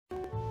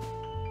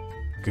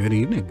Good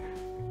evening.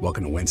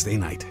 Welcome to Wednesday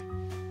night.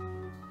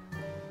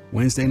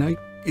 Wednesday night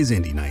is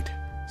indie night,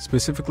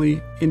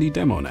 specifically indie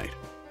demo night.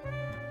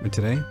 But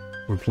today,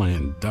 we're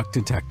playing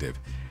Ducktective,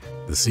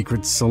 the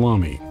secret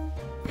Salami.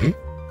 I'm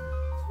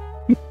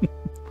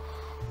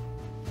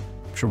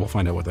sure we'll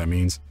find out what that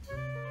means.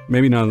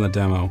 Maybe not in the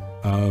demo.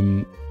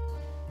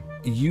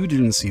 You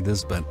didn't see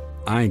this, but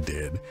I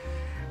did.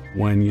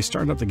 When you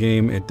start up the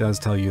game, it does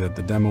tell you that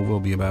the demo will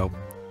be about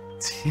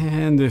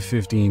 10 to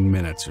 15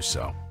 minutes or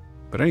so.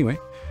 But anyway,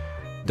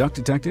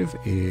 Ducktective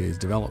is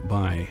developed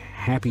by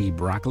Happy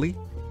Broccoli.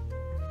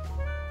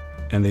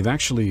 And they've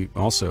actually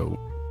also,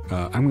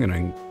 I'm going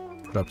to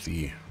put up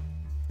the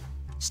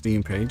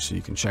Steam page so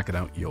you can check it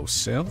out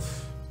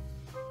yourself.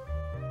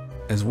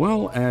 As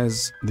well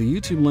as the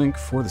YouTube link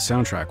for the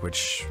soundtrack,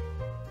 which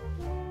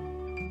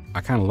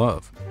I kind of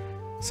love.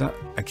 So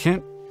I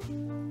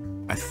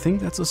think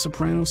that's a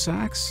soprano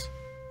sax.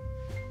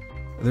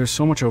 There's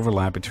so much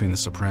overlap between the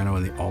soprano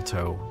and the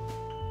alto.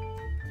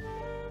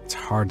 It's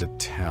hard to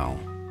tell.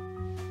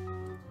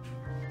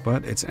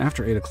 But it's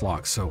after 8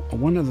 o'clock, so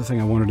one other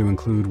thing I wanted to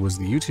include was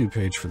the YouTube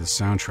page for the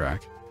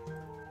soundtrack.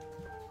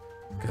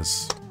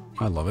 Because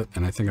I love it,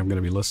 and I think I'm going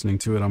to be listening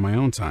to it on my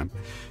own time.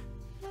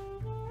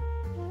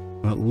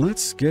 But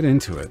let's get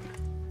into it.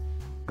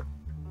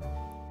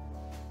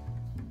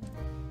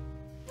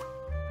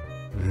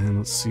 And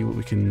let's see what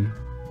we can...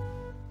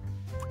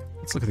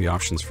 Let's look at the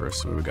options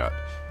first. What we got?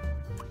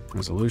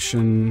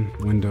 Resolution,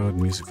 windowed,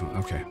 music phone.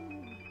 Okay.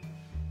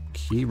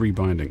 Key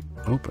rebinding.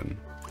 Open.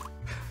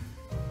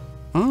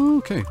 Oh,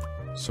 okay.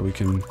 So we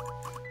can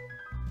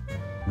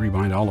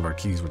rebind all of our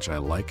keys, which I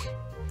like.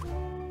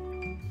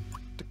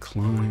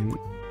 Decline.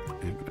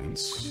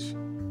 Evidence.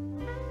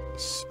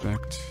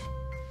 Inspect.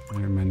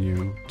 Player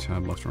menu.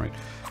 Tab left and right.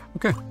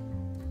 Okay.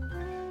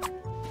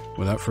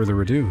 Without further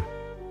ado,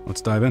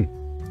 let's dive in.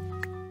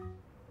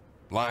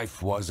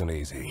 Life wasn't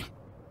easy.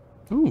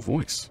 Oh,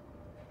 voice.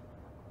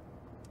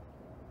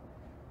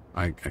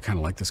 I kind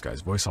of like this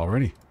guy's voice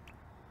already.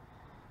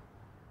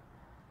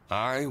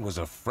 I was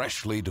a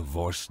freshly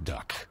divorced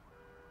duck,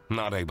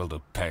 not able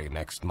to pay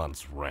next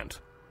month's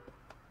rent.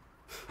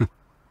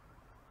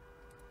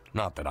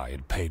 Not that I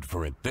had paid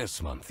for it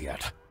this month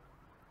yet.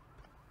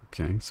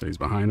 Okay, so he's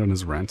behind on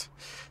his rent.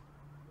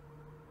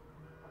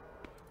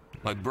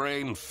 My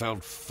brain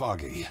felt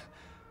foggy,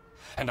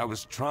 and I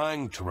was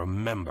trying to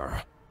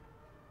remember.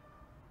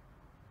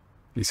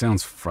 He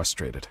sounds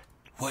frustrated.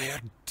 Where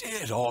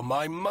did all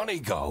my money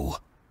go?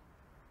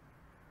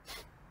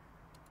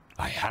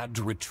 I had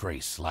to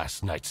retrace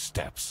last night's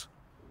steps.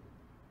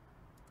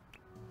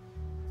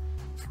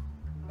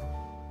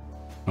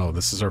 Oh,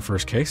 this is our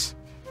first case?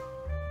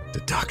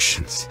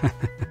 Deductions.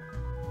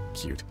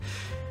 Cute.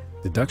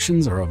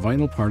 Deductions are a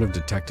vital part of a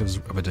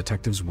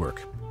detective's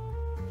work.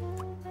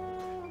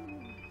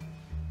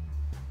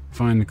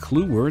 Find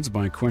clue words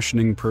by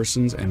questioning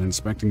persons and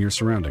inspecting your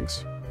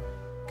surroundings.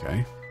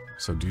 Okay,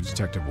 so do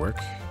detective work.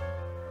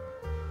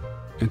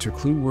 Enter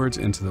clue words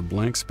into the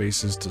blank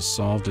spaces to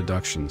solve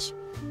deductions.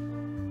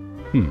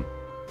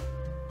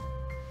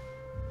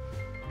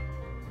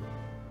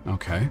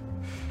 Okay.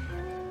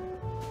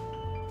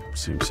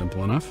 Seems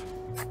simple enough.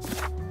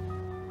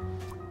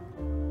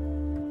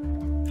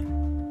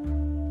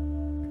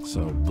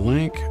 So,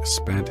 blank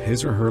spent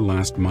his or her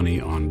last money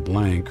on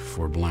blank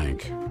for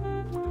blank.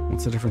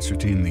 What's the difference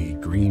between the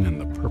green and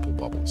the purple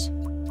bubbles?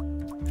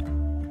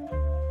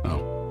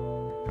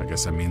 Oh, I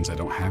guess that means I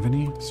don't have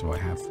any, so I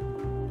have...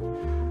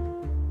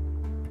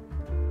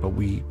 But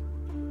we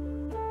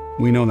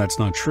know that's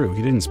not true.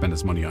 He didn't spend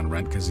his money on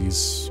rent because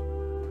he's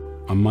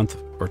a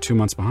month or 2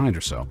 months behind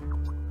or so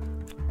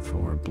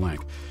for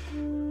blank.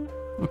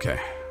 Okay,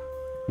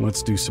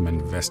 let's do some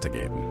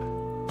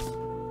investigating.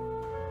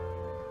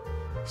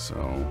 So,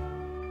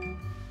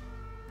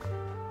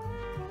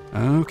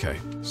 okay,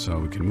 so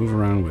we can move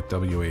around with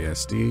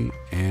WASD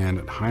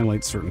and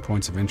highlight certain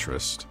points of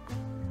interest.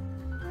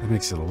 That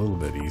makes it a little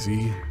bit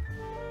easy.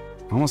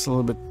 Almost a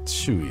little bit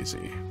too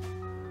easy.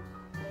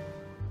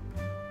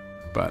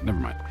 But never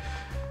mind.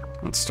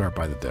 Let's start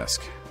by the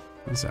desk.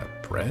 What's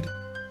that? Bread?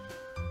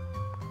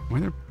 Why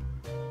there?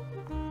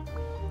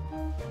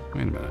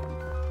 Wait a minute.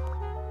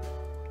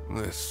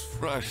 This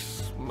fresh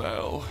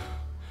smell.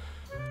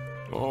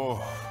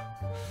 Oh,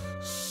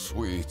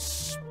 sweet,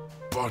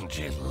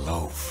 spongy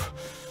loaf.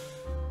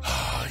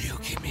 Oh, you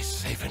keep me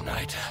safe at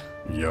night.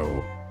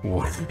 Yo.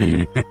 What?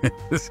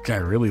 This guy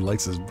really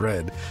likes his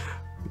bread.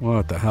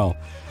 What the hell?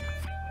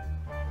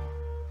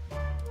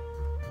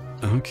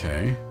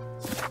 Okay.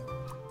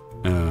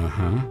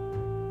 Uh-huh.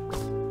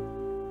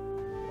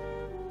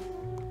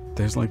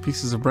 There's like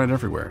pieces of bread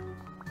everywhere.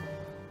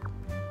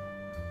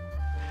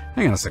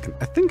 Hang on a second.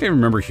 I think I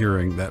remember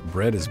hearing that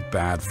bread is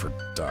bad for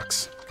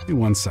ducks. Give me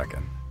 1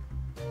 second.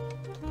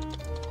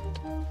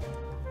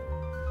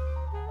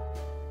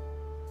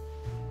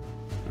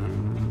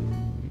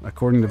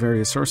 According to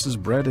various sources,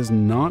 bread is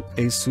not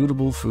a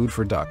suitable food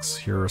for ducks.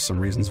 Here are some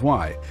reasons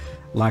why.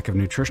 Lack of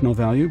nutritional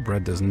value.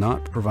 Bread does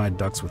not provide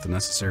ducks with the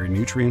necessary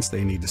nutrients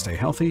they need to stay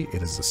healthy.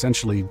 It is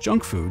essentially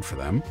junk food for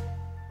them.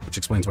 which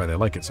explains why they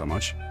like it so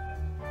much.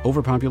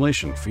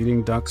 Overpopulation.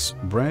 Feeding ducks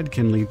bread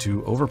can lead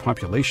to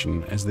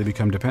overpopulation as they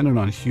become dependent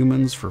on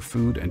humans for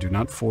food and do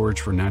not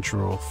forage for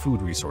natural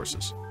food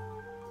resources.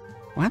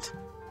 What?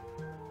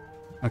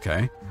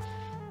 Okay.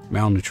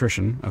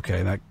 Malnutrition.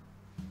 Okay, that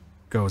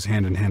goes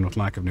hand in hand with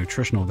lack of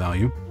nutritional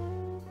value.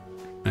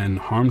 And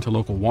harm to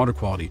local water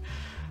quality.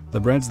 The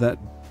bread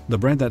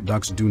that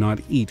ducks do not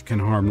eat can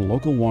harm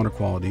local water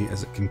quality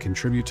as it can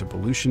contribute to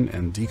pollution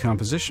and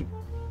decomposition.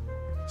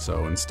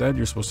 So instead,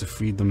 you're supposed to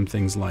feed them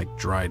things like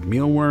dried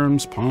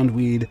mealworms,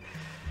 pondweed,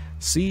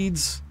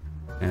 seeds,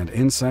 and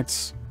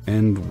insects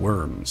and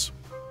worms.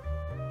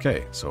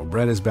 Okay, so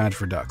bread is bad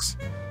for ducks.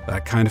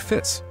 That kind of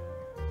fits.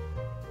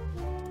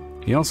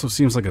 He also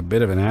seems like a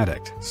bit of an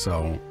addict,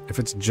 so if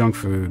it's junk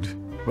food...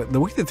 But the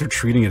way that they're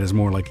treating it is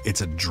more like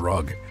it's a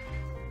drug.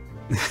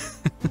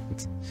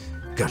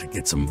 Gotta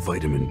get some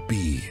vitamin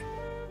B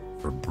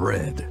for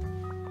bread.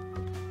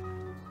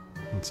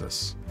 What's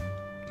this?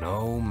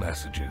 No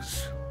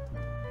messages.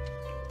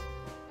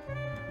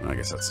 I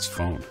guess that's his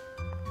phone.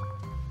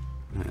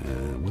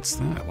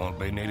 What's I that? won't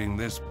be needing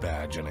this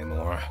badge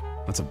anymore.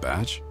 That's a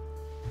badge?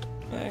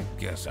 I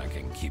guess I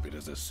can keep it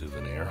as a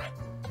souvenir.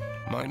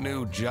 My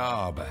new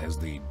job as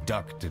the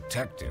Duck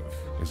Detective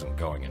isn't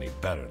going any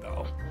better,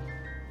 though.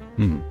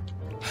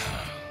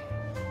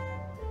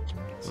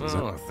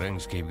 Well, if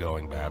things keep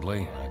going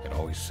badly, I could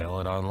always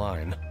sell it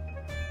online.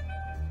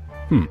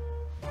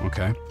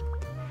 Okay.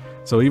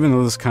 So even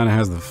though this kind of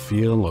has the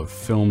feel of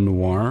film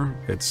noir,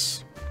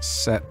 it's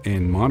set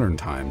in modern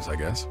times, I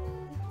guess.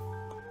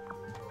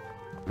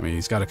 I mean,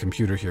 he's got a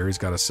computer here, he's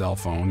got a cell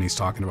phone, he's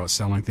talking about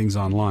selling things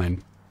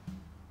online.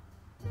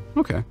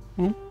 Okay,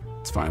 well,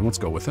 it's fine, let's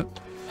go with it.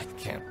 I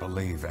can't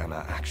believe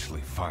Anna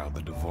actually filed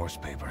the divorce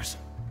papers.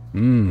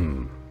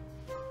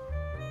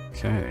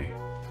 Okay.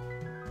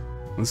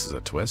 This is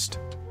a twist.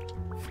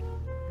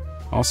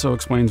 Also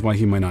explains why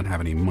he might not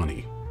have any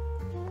money.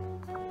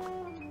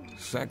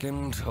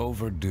 Second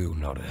overdue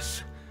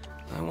notice.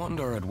 I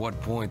wonder at what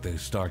point they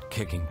start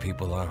kicking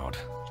people out.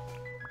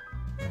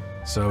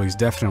 So he's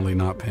definitely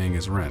not paying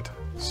his rent,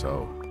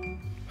 so...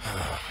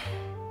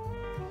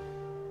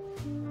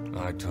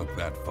 I took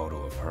that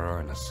photo of her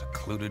in a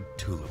secluded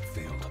tulip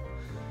field.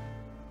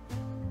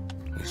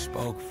 We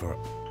spoke for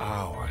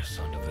hours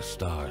under the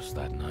stars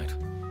that night.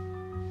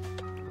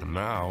 And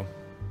now...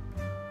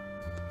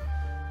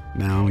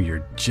 Now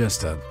you're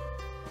just a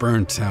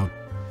burnt-out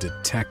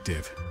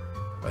detective.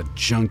 A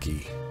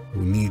junkie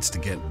who needs to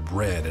get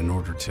bread in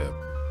order to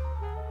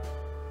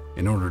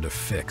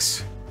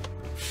fix.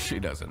 She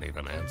doesn't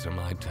even answer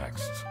my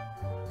texts.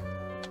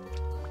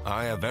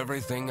 I have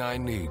everything I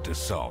need to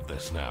solve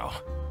this now.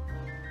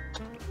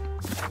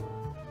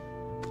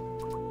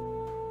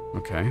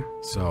 Okay,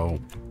 so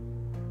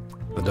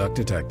the Duck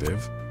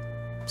Detective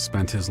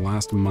spent his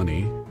last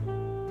money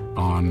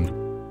on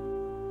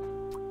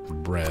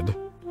bread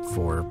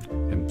for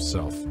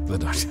himself. The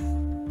Duck.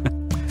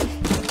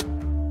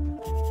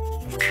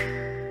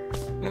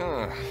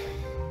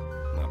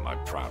 Not my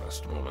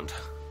proudest moment.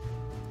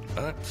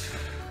 But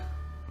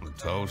the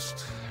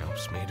toast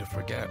helps me to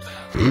forget.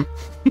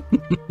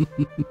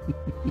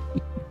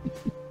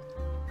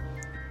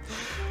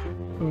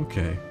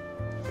 Okay.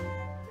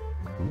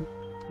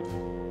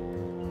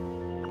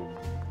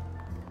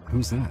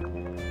 Who's that?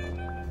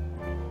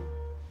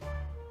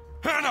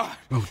 Hannah!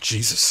 Oh,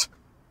 Jesus.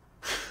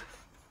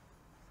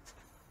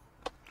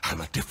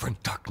 I'm a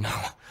different duck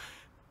now.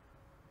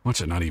 Watch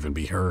it not even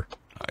be her.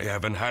 I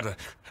haven't had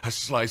a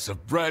slice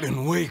of bread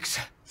in weeks.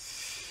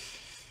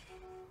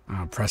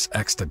 Press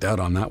X to doubt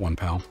on that one,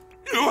 pal.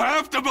 You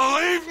have to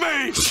believe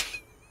me!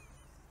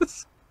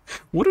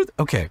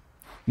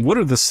 What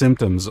are the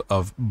symptoms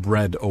of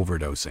bread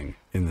overdosing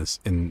in this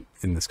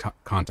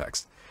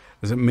context?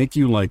 Does it make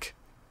you like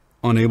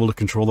unable to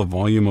control the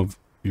volume of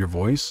your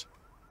voice?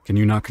 Can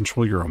you not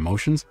control your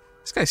emotions?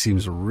 This guy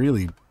seems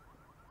really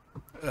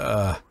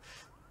a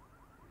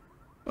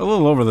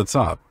little over the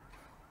top.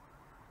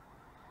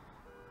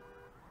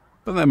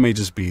 But that may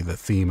just be the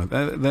theme of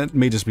that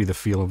may just be the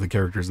feel of the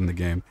characters in the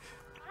game.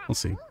 We'll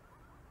see.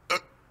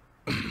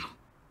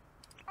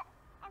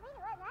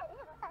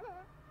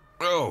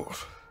 Oh.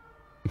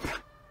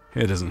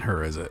 It isn't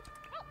her, is it?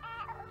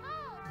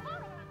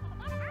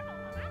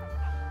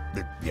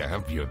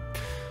 Yeah, you're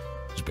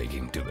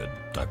speaking to the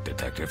Duck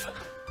Detective.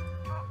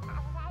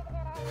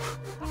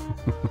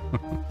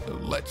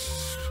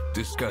 Let's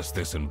discuss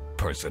this in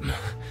person.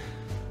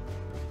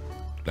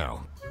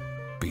 I'll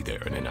be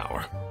there in an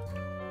hour.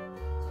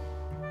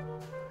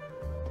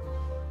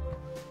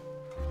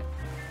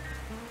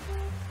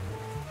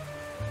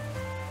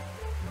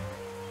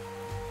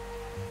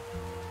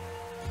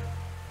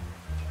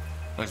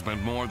 I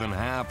spent more than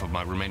half of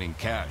my remaining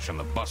cash on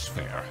the bus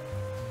fare.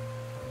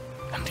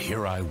 And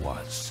here I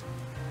was,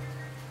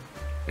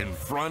 in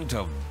front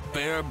of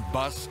their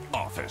bus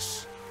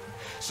office.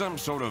 Some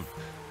sort of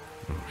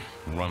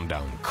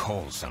rundown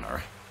call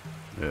center.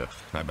 Yeah.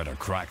 I better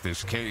crack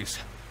this case,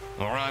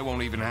 or I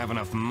won't even have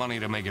enough money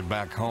to make it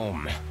back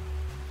home.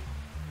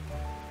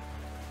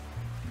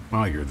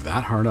 Wow, you're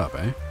that hard up,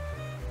 eh?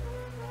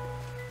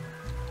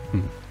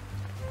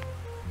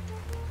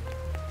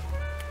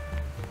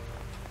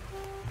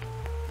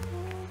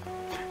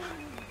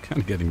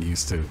 Kind of getting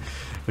used to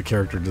the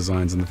character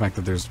designs and the fact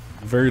that there's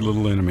very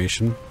little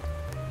animation.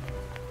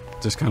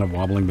 Just kind of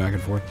wobbling back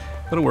and forth.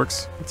 But it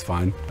works. It's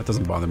fine. That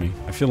doesn't bother me.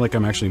 I feel like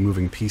I'm actually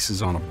moving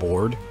pieces on a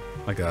board.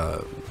 Like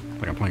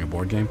I'm playing a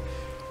board game.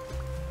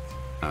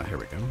 Here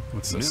we go.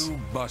 What's this? New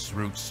bus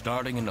route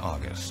starting in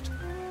August.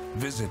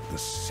 Visit the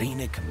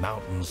scenic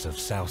mountains of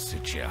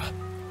Salsicha.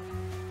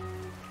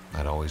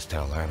 I'd always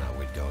tell Anna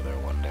we'd go there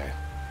one day.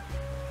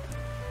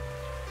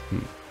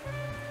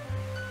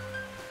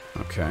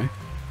 Okay.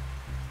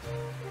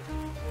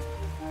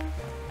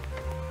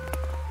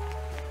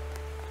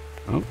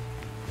 Oh.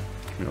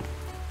 Yep.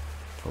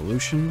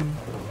 Pollution.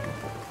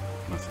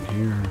 Nothing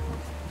here.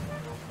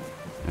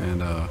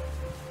 And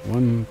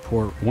one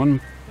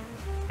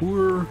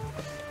poor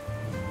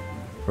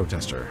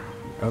protester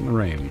out in the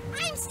rain.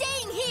 I'm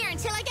staying here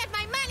until I get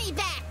my money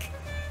back.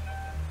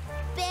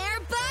 Bear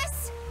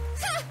bus?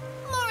 Huh,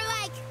 more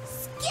like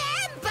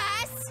scam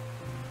bus.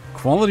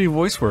 Quality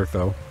voice work,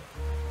 though.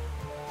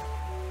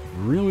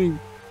 Really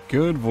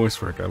good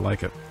voice work. I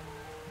like it.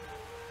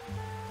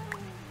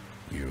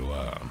 You,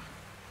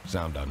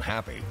 sound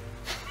unhappy.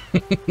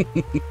 You bet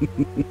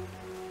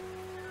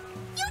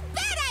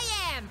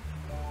I am.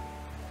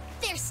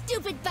 Their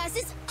stupid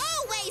buses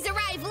always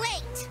arrive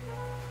late.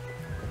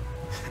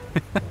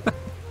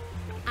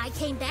 I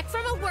came back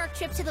from a work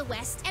trip to the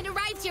west and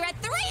arrived here at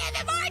 3 in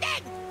the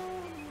morning.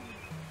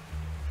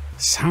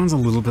 Sounds a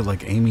little bit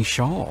like Amy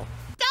Shaw.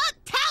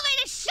 Don't tell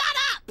me to shut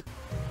up.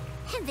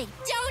 And they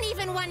don't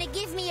even want to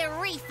give me a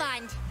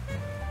refund.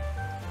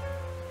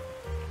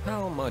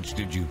 How much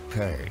did you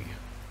pay?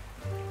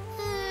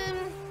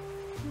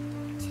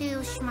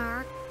 2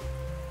 schmark.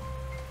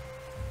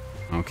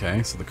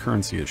 Okay, so the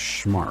currency is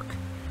schmark.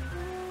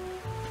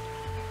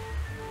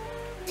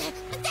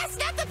 But that's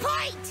not the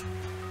point.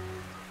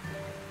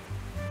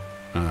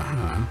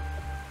 Uh-huh.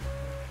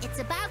 It's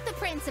about the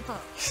principle.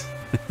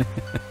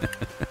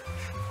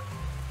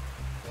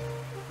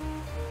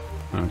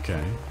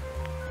 Okay.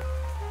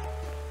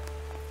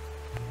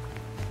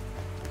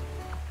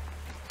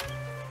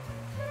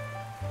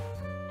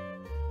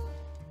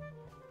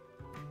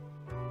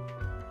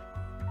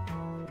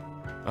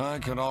 I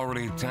could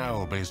already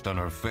tell based on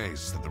her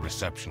face that the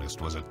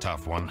receptionist was a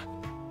tough one.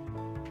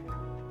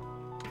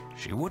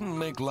 She wouldn't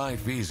make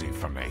life easy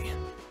for me,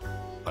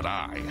 but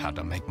I had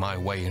to make my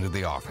way into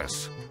the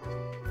office.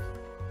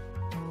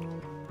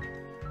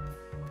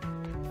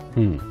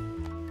 Well,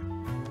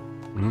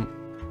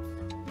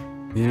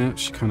 yeah,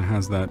 she kind of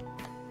has that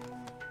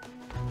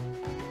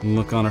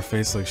look on her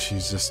face like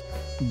she's just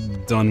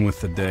done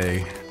with the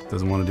day.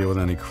 Doesn't want to deal with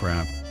any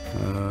crap.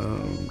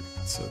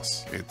 What's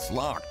this? It's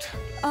locked.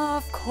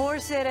 Of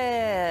course it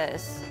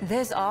is.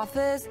 This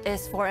office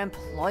is for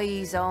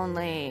employees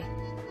only.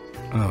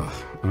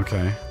 Oh,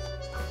 okay.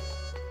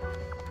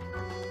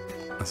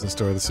 Is the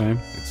story the same?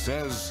 It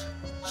says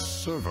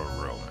server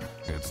room.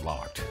 It's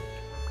locked.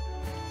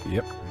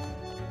 Yep.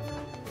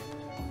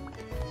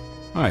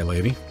 Hi,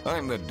 lady.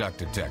 I'm the Duck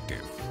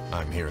Detective.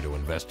 I'm here to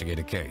investigate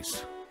a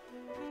case.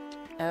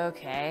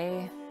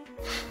 Okay.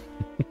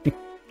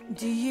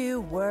 Do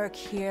you work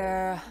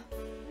here?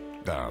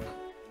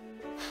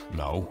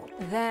 No.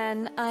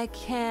 Then I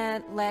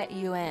can't let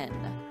you in.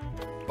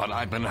 But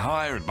I've been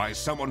hired by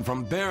someone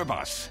from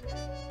Bearbus.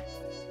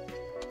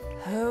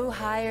 Who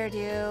hired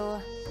you?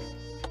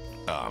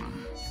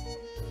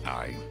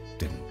 I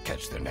didn't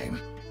catch their name.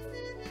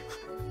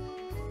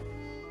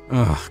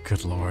 Oh,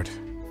 good lord.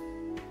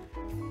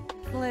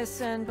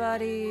 Listen,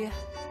 buddy.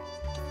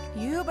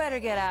 You better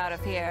get out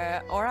of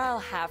here, or I'll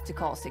have to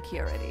call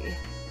security.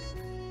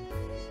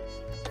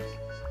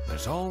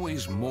 There's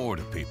always more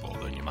to people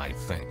than you might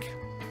think.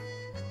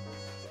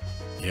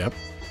 Yep,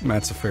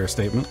 that's a fair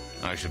statement.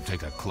 I should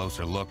take a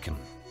closer look and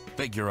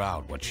figure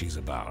out what she's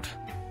about.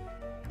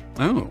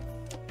 Oh.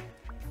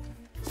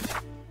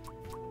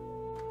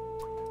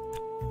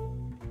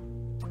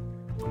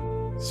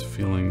 It's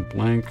feeling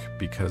blank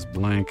because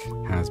blank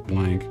has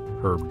blank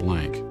her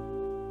blank.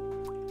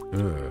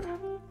 Ugh.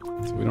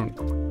 So we don't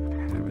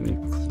have any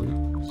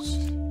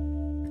clues.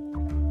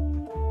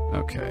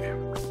 Okay.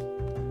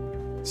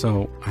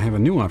 So I have a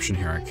new option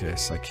here. I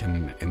guess I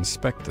can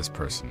inspect this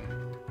person.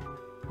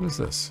 What is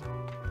this?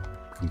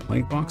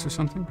 Complaint box or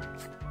something?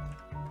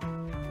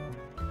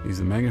 Use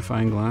the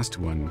magnifying glass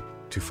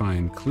to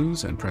find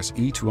clues and press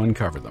E to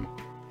uncover them.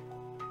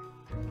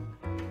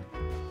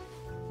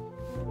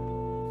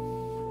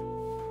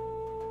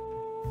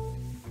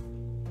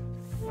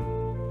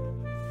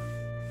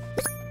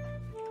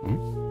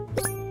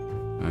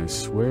 I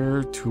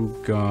swear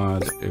to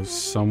God, if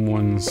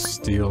someone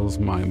steals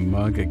my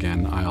mug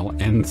again, I'll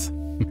end...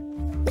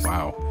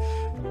 Wow.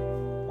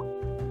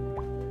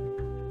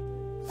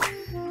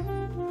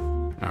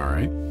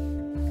 Alright.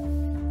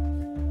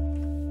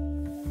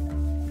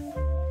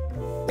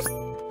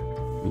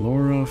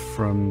 Laura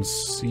from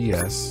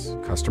CS,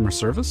 customer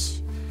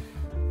service?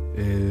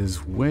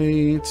 is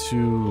way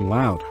too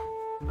loud.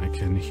 I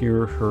can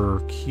hear her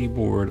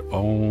keyboard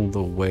all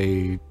the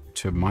way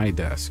to my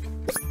desk.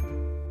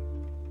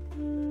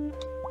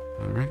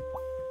 Alright.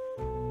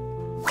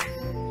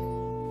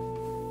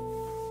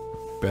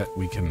 Bet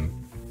we can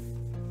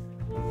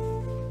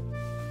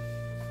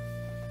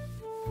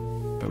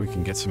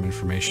get some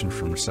information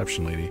from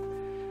reception lady.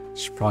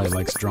 She probably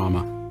likes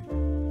drama.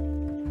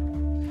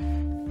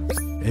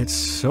 It's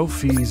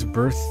Sophie's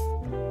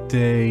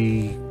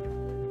birthday.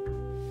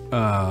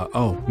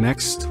 Oh,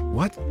 next.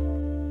 What?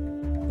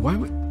 Why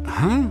would.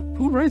 Huh?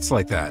 Who writes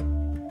like that?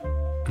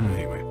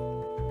 Anyway.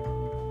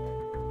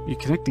 You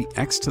connect the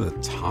X to the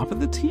top of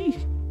the T?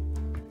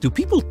 Do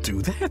people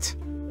do that?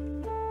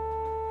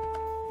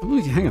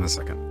 Hang on a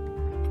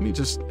second. Let me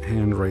just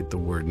handwrite the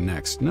word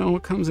next. No,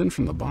 it comes in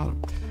from the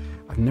bottom.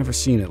 I've never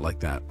seen it like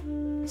that.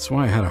 That's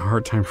why I had a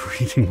hard time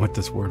reading what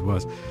this word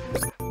was.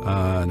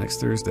 Next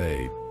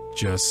Thursday.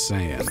 Just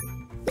saying.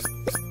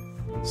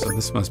 So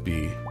this must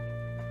be...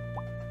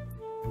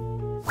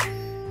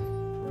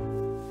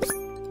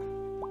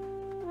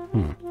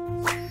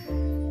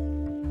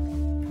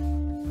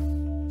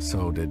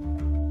 So did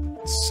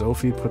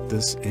Sophie put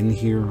this in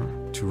here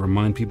to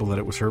remind people that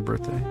it was her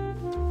birthday?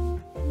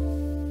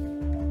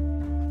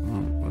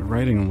 Well, the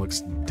writing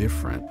looks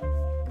different.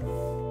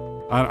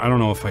 I don't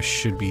know if I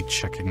should be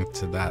checking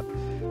to that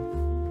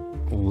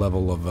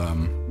level of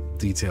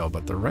detail,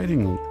 but the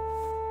writing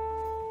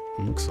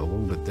looks a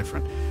little bit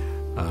different.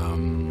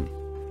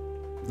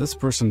 This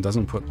person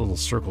doesn't put little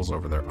circles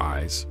over their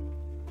eyes.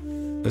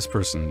 This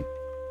person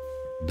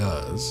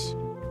does.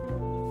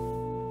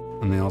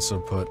 And they also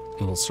put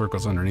little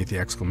circles underneath the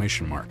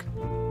exclamation mark.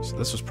 So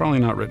this was probably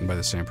not written by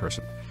the same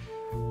person.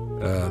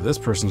 This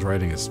person's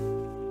writing is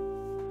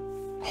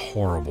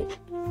horrible.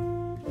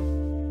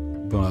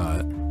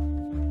 But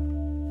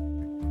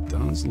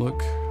does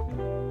look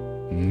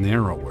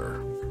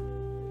narrower.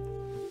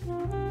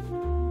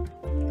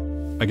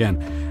 Again,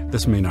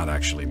 this may not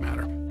actually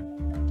matter.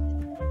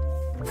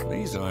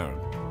 These are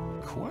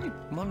quite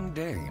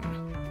mundane.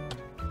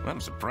 I'm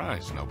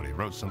surprised nobody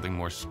wrote something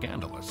more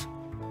scandalous.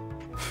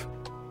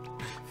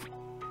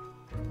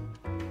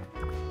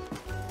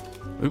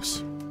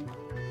 Oops.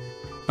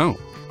 Oh,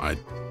 I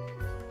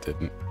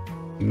didn't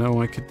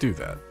know I could do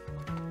that.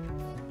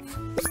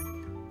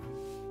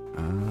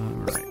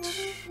 Alright.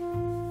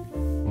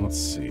 Let's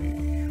see.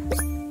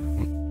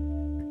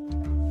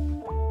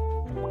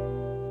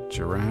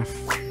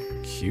 Giraffe.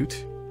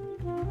 Cute.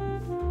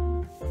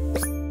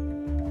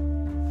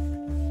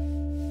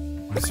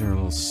 Why is there a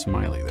little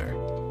smiley there?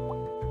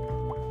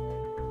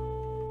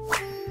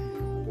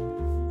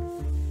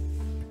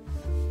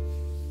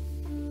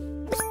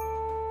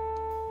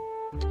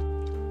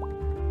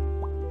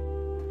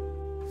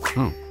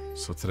 Oh,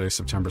 so today's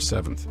September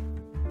 7th.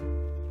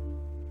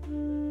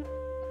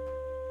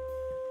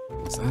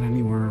 Is that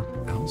anywhere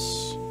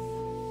else?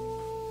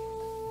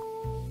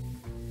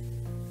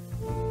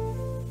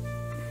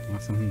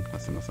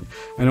 Nothing.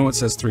 I know it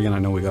says 3 and I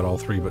know we got all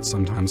 3, but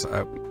sometimes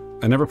I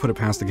never put it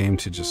past the game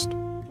to just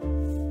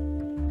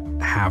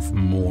have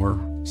more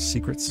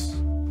secrets.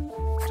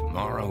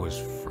 Tomorrow is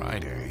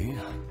Friday.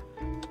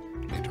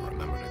 Need to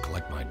remember to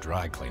collect my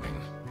dry cleaning.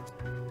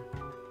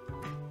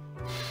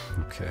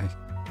 Okay.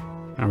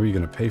 How are you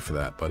going to pay for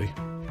that, buddy?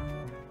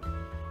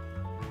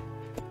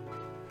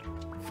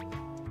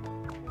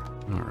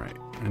 Alright.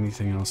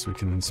 Anything else we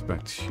can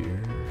inspect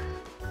here?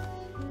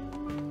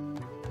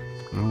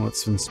 Well,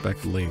 let's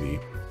inspect Lady.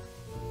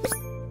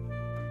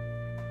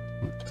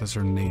 What does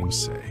her name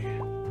say?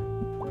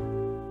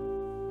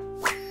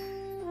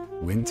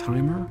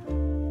 Windtimer?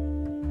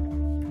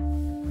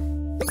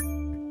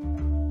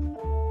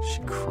 Is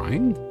she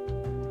crying?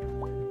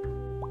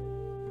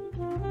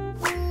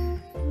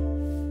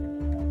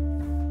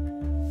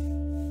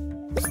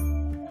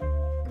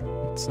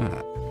 What's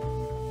that?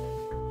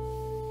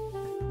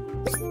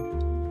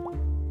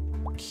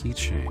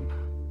 Keychain.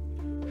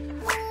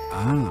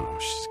 Oh,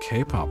 she's a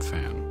K-pop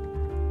fan.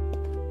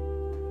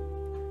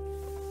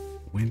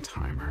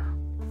 Windtimer.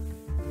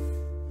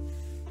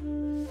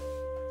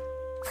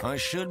 I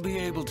should be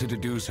able to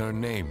deduce her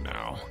name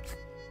now.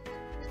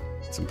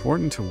 It's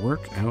important to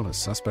work out a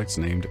suspect's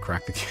name to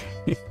crack the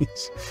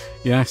case.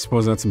 Yeah, I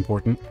suppose that's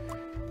important.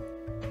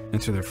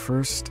 Enter their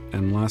first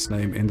and last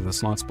name into the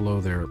slots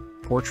below their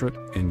portrait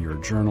in your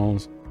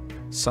journal's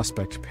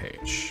suspect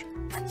page.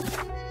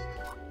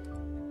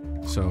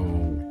 So,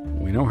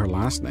 we know her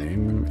last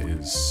name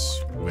is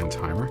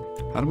Windtimer.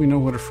 How do we know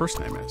what her first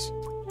name is?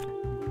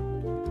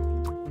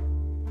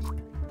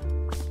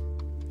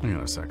 Hang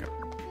on a second.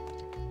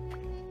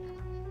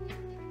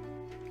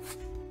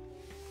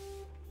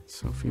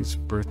 Sophie's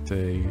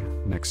birthday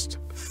next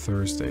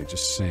Thursday,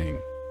 just saying.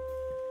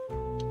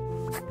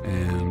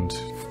 And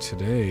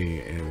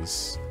today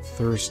is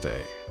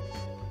Thursday.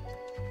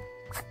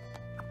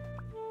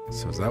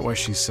 So is that why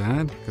she's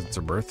sad? Because it's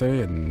her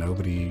birthday and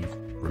nobody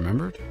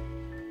remembered?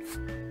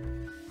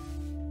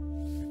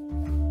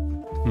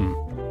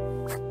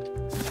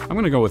 I'm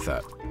gonna go with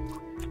that.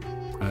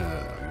 I'm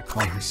gonna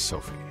call her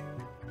Sophie.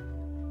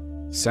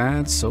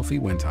 Sad Sophie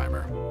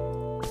Windheimer.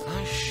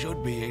 I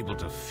should be able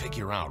to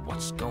figure out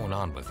what's going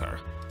on with her.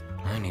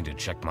 I need to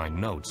check my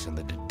notes in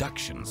the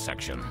deduction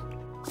section.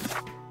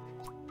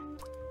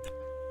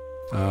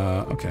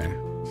 Okay.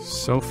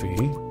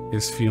 Sophie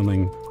is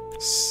feeling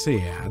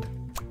sad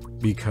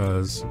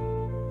because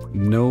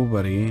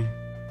nobody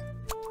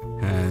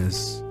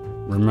has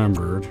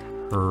remembered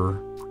her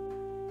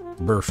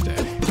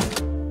birthday.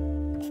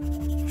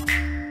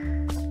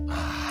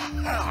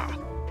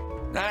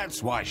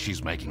 That's why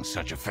she's making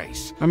such a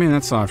face. I mean,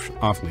 that's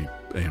awfully,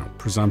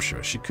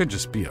 presumptuous. She could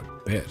just be a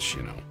bitch,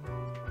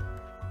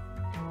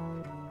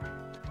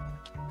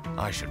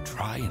 I should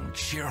try and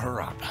cheer her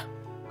up.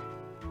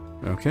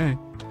 Okay.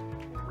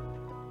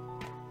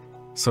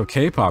 So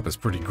K-pop is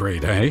pretty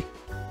great, eh?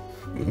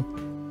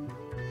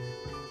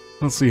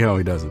 Let's see how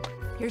he does it.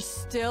 You're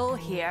still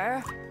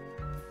here?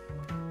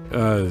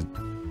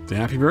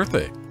 Happy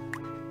birthday.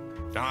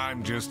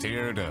 I'm just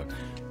here to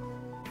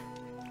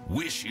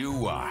wish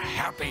you a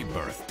happy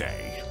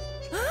birthday.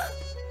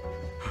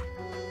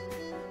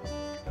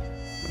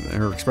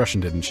 Her expression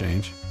didn't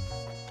change.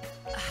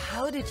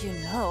 How did you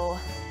know?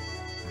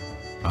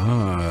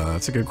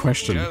 That's a good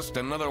question. Just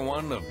another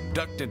one of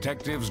Duck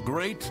Detective's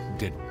great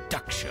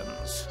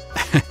deductions.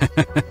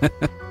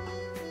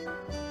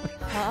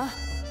 Huh?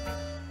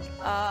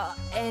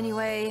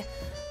 Anyway,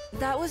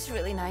 that was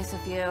really nice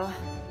of you.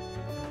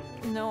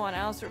 No one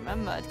else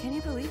remembered. Can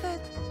you believe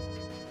it?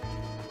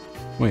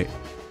 Wait.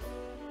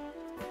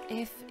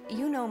 If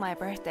you know my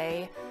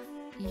birthday,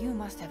 you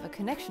must have a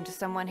connection to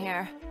someone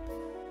here.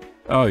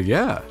 Oh,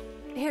 yeah.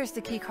 Here's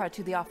the key card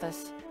to the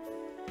office.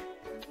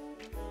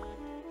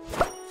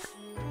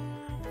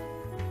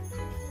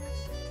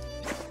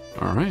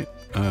 All right.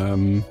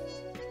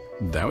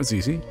 That was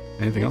easy.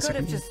 Anything else? You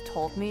could have just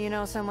told me you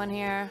know someone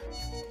here.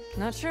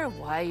 Not sure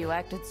why you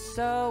acted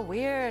so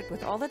weird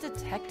with all the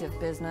detective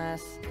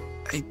business.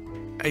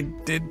 I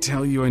did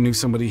tell you I knew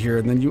somebody here,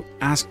 and then you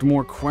asked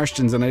more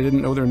questions, and I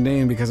didn't know their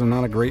name because I'm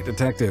not a great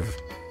detective.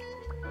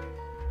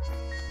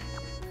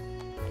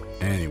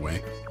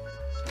 Anyway.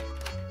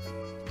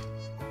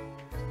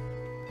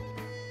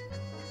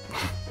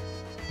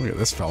 Look at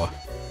this fella.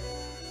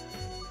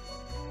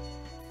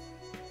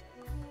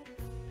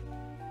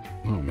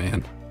 Oh,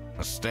 man.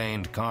 The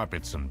stained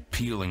carpets and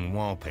peeling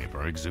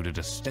wallpaper exuded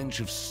a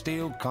stench of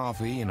stale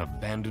coffee and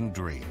abandoned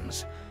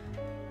dreams.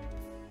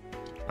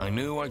 I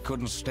knew I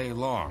couldn't stay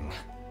long,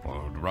 or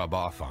it would rub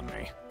off on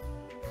me.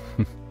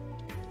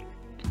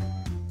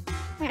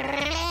 This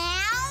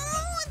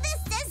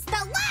is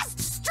the last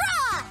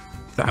straw!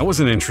 That was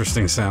an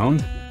interesting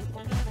sound.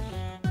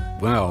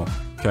 Well,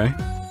 okay.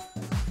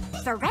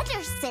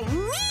 Fredersen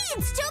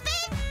needs to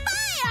be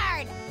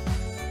fired!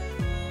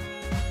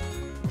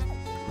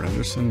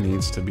 Fredersen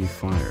needs to be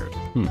fired.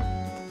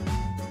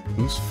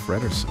 Who's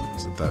Fredersen?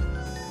 Is it that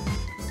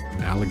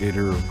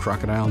alligator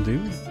crocodile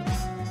dude?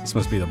 This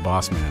must be the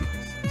boss man.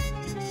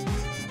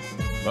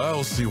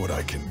 I'll see what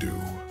I can do.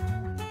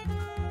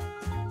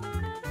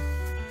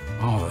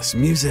 Oh, this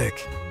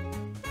music.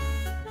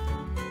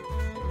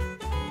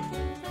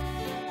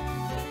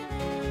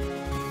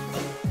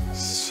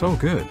 So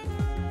good.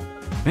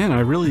 Man,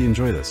 I really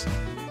enjoy this.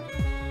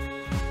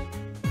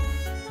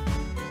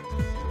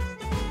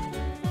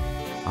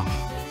 Oh.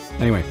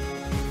 Anyway,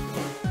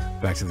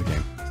 back to the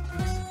game.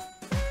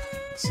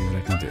 Let's see what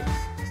I can do.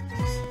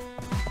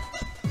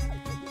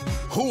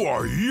 Who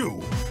are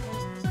you?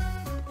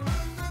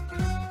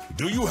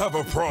 Do you have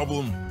a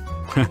problem?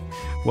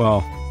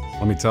 Well,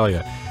 let me tell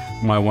you.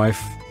 My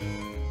wife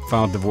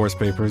filed divorce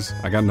papers.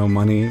 I got no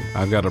money.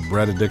 I've got a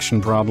bread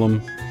addiction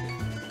problem.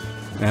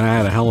 And I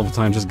had a hell of a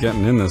time just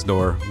getting in this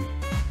door.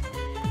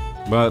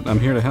 But I'm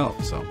here to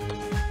help, so.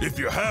 If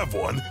you have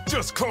one,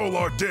 just call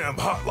our damn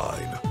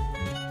hotline.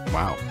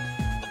 Wow.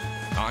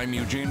 I'm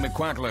Eugene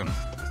McQuacklin,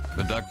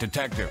 the Duck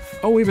Detective.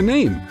 Oh, we have a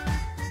name.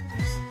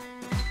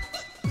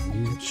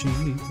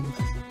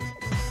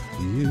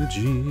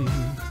 Eugene,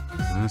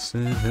 I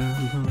said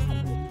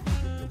hello,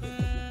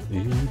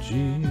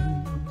 Eugene.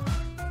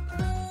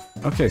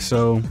 Okay,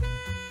 so,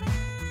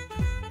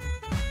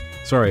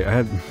 sorry,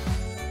 I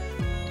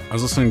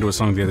was listening to a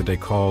song the other day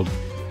called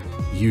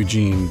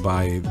Eugene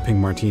by Pink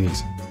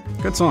Martinis.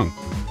 Good song.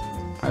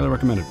 Highly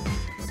recommended.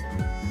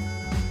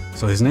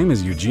 So his name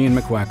is Eugene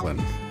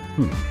McQuacklin.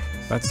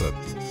 That's a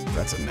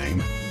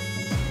name.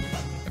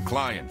 A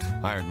client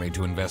hired me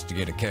to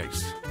investigate a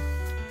case.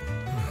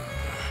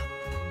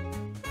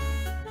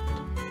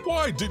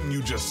 Why didn't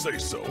you just say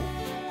so?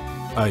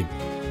 I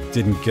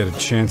didn't get a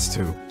chance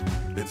to.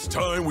 It's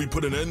time we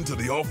put an end to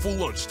the awful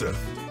lunch theft.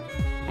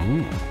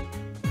 Oh.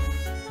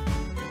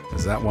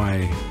 Is that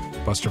why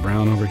Buster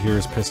Brown over here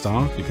is pissed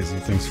off? Because he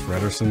thinks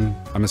Fredersen,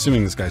 I'm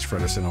assuming this guy's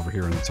Fredersen over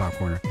here in the top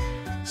corner,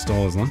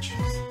 stole his lunch?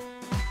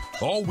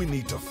 All we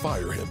need to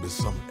fire him is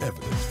some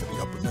evidence for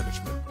the upper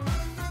management.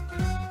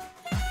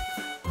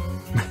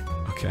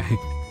 Okay.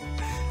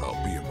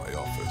 I'll be in my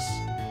office.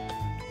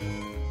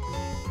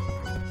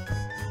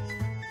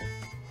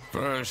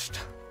 First,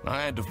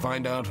 I had to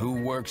find out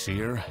who works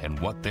here and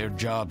what their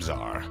jobs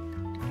are.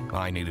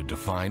 I needed to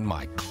find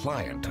my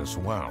client as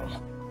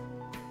well.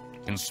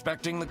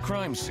 Inspecting the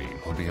crime scene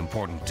would be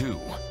important too.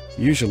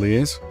 Usually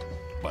is.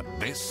 But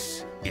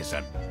this is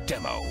a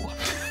demo.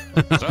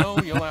 So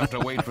you'll have to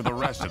wait for the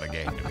rest of the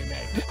game to be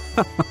made.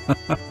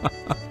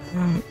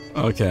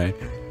 Okay.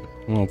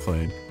 Well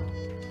played.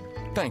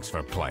 Thanks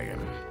for playing.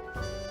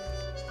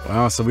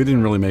 Wow, so we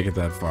didn't really make it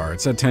that far.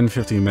 It said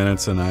 10-15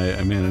 minutes, and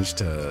I managed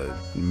to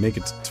make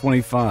it to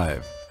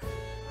 25.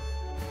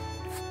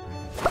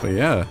 But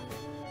yeah,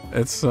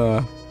 it's,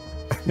 I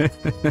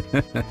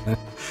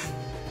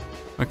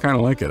kind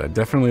of like it. I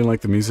definitely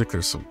like the music.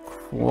 There's some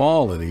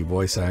quality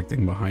voice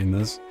acting behind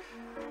this.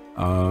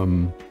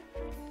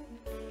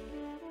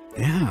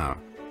 Yeah.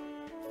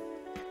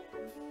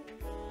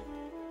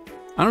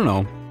 I don't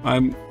know.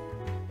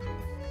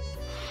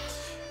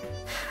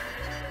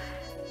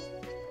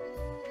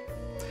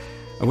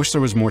 I wish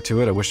there was more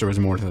to it. I wish there was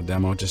more to the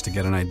demo just to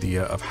get an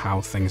idea of how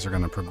things are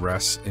going to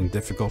progress in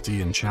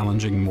difficulty and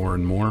challenging more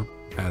and more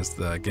as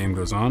the game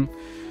goes on.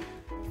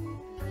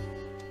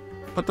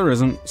 But there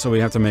isn't, so we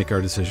have to make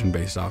our decision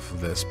based off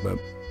of this. But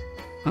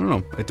I don't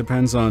know. It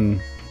depends on...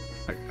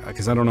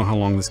 because I don't know how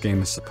long this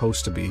game is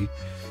supposed to be.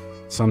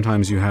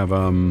 Sometimes you have,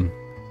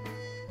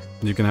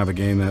 you can have a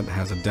game that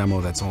has a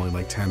demo that's only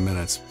like 10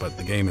 minutes, but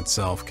the game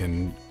itself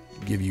can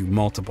give you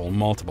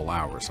multiple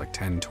hours, like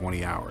 10,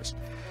 20 hours.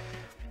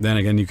 Then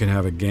again, you can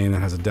have a game that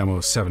has a demo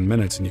of 7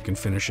 minutes and you can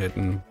finish it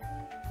in,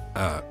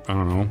 I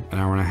don't know, an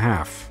hour and a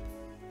half.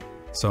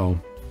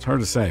 So, it's hard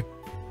to say.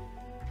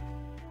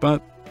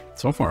 But,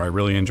 so far, I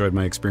really enjoyed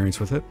my experience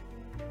with it.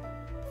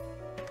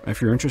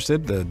 If you're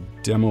interested, the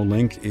demo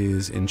link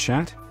is in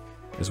chat,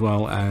 as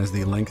well as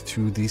the link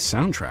to the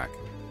soundtrack,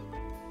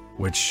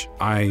 which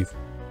I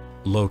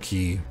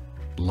low-key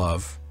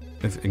love,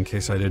 in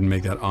case I didn't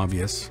make that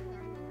obvious.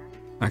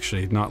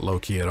 Actually, not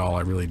low-key at all.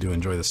 I really do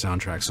enjoy the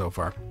soundtrack so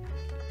far.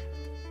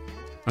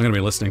 I'm going to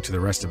be listening to the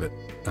rest of it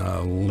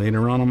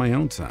later on my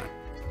own time.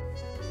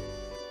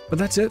 But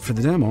that's it for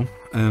the demo,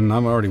 and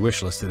I've already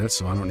wishlisted it,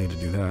 so I don't need to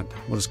do that.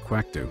 What does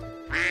Quack do?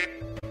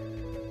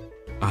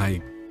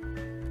 I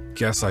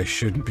guess I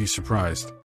shouldn't be surprised.